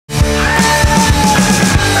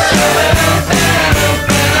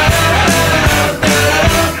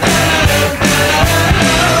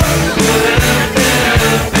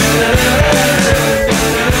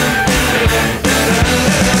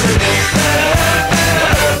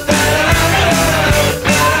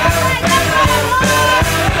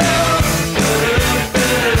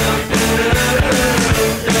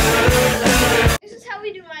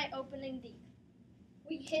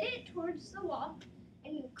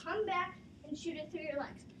back and shoot it through your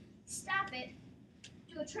legs. Stop it,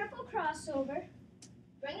 do a triple crossover,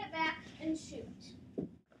 bring it back, and shoot.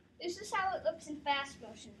 This is how it looks in fast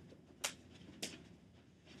motion.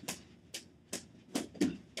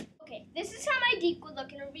 Okay, this is how my deke would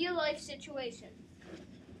look in a real life situation.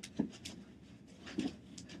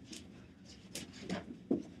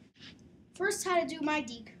 First, how to do my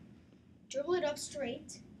deke. Dribble it up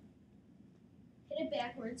straight, hit it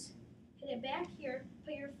backwards, hit it back here,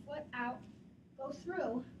 put your foot out, go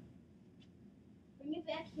through, bring it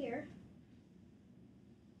back here,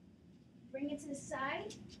 bring it to the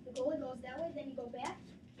side, the goalie goes that way, then you go back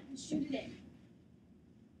and shoot it in.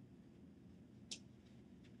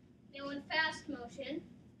 Now in fast motion,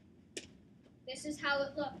 this is how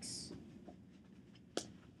it looks.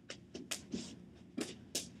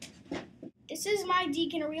 This is my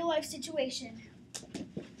deke in a real life situation.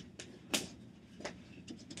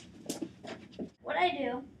 What I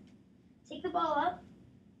do, take the ball up,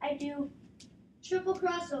 I do triple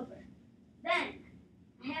crossover. Then,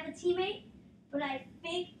 I have a teammate, but I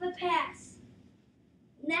fake the pass.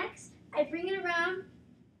 Next, I bring it around,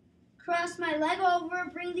 cross my leg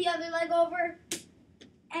over, bring the other leg over,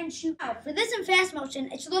 and shoot out. For this in fast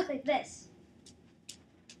motion, it should look like this.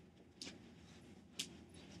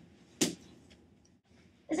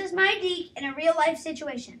 This is my deke in a real life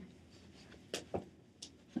situation.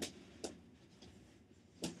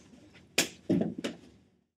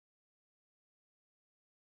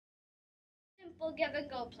 Simple give and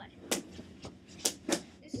go play.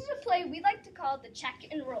 This is a play we like to call the check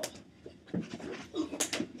and roll.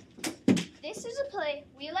 This is a play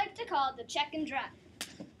we like to call the check and drive.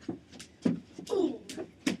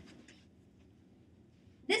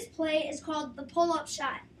 This play is called the pull-up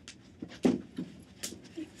shot.